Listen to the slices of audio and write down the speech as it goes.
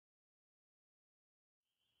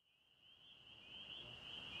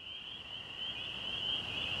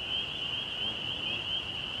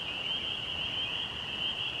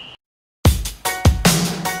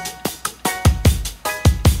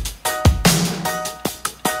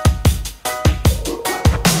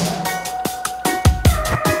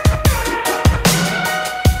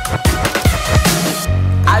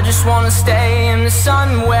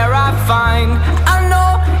find. I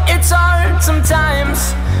know it's hard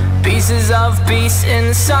sometimes, pieces of peace in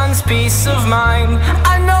the sun's peace of mind.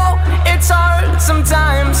 I know it's hard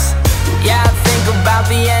sometimes, yeah, I think about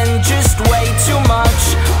the end just way too much.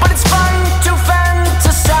 But it's fun to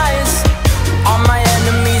fantasize on my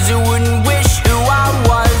enemies who wouldn't wish who I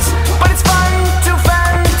was. But it's fun to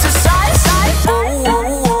fantasize. Oh,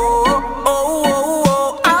 oh, oh, oh, oh, oh,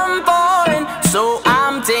 I'm falling, so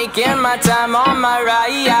I'm taking my time on my ride.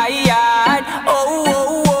 Oh,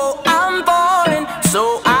 oh, oh, I'm falling,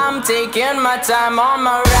 so I'm taking my time on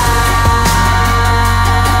my ride.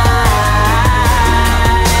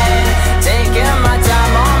 Taking my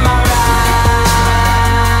time on my ride.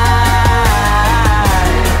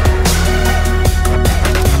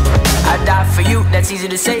 I die for you, that's easy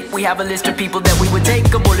to say. We have a list of people that we would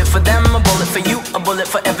take. A bullet for them, a bullet for you, a bullet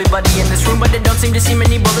for everybody in this room. But they don't seem to see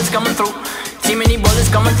many bullets coming through. See many bullets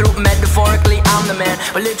coming through. Metaphorically, I'm the man,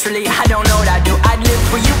 but literally, I don't know what I do. I'd live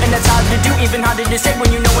for you, and that's hard to do. Even harder to say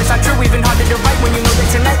when you know it's not true. Even harder to write when you know that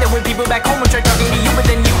tonight there were people back home who tried talking to you, but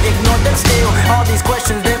then you ignored them still. All these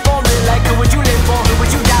questions, they're falling like, who would you live for? Who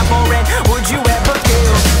would you die for? And would you ever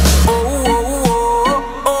kill? Oh, oh,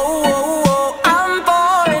 oh, oh, oh, oh, I'm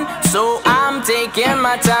falling, so I'm taking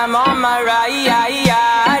my time on my ride.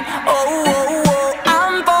 Oh, oh, oh,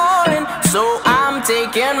 I'm falling, so I'm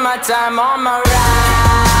taking my time on my ride.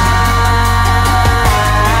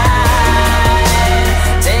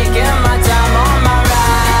 Taking my time on my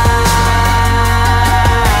ride.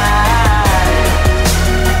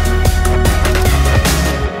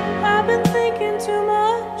 I've been thinking too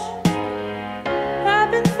much. I've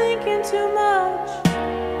been thinking too much.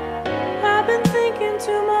 I've been thinking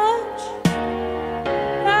too much.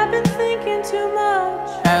 I've been thinking too much.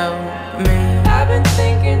 Help me. I've been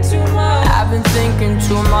thinking too much. I've been thinking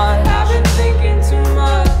too much. I've been thinking too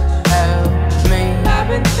much. Help me. I've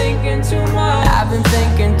been thinking too much. I've been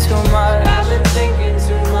thinking too much. I've been thinking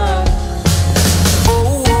too much.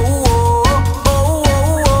 Oh, oh, oh, oh,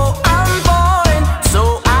 oh, oh, I'm falling, so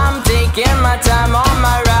I'm taking my time on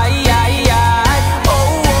my ride.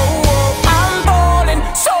 Oh, oh, oh, I'm falling,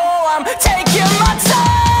 so I'm taking my time.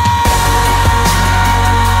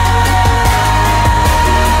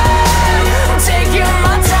 Taking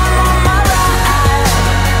my time on my ride.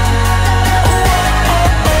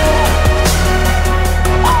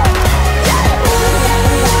 Oh, oh, oh,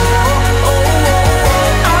 oh, yeah. Oh, oh,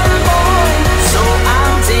 oh, I'm falling, so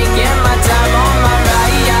I'm taking my time on my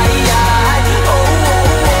ride. Oh, oh,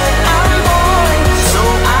 oh, I'm falling, so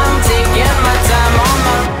I'm taking my time on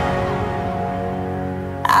my.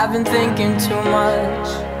 I've been thinking too much.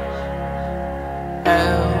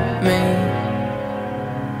 Help me.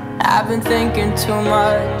 I've been thinking too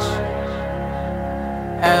much.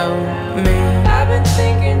 Help me. I've been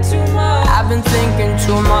thinking too much. I've been thinking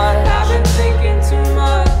too much.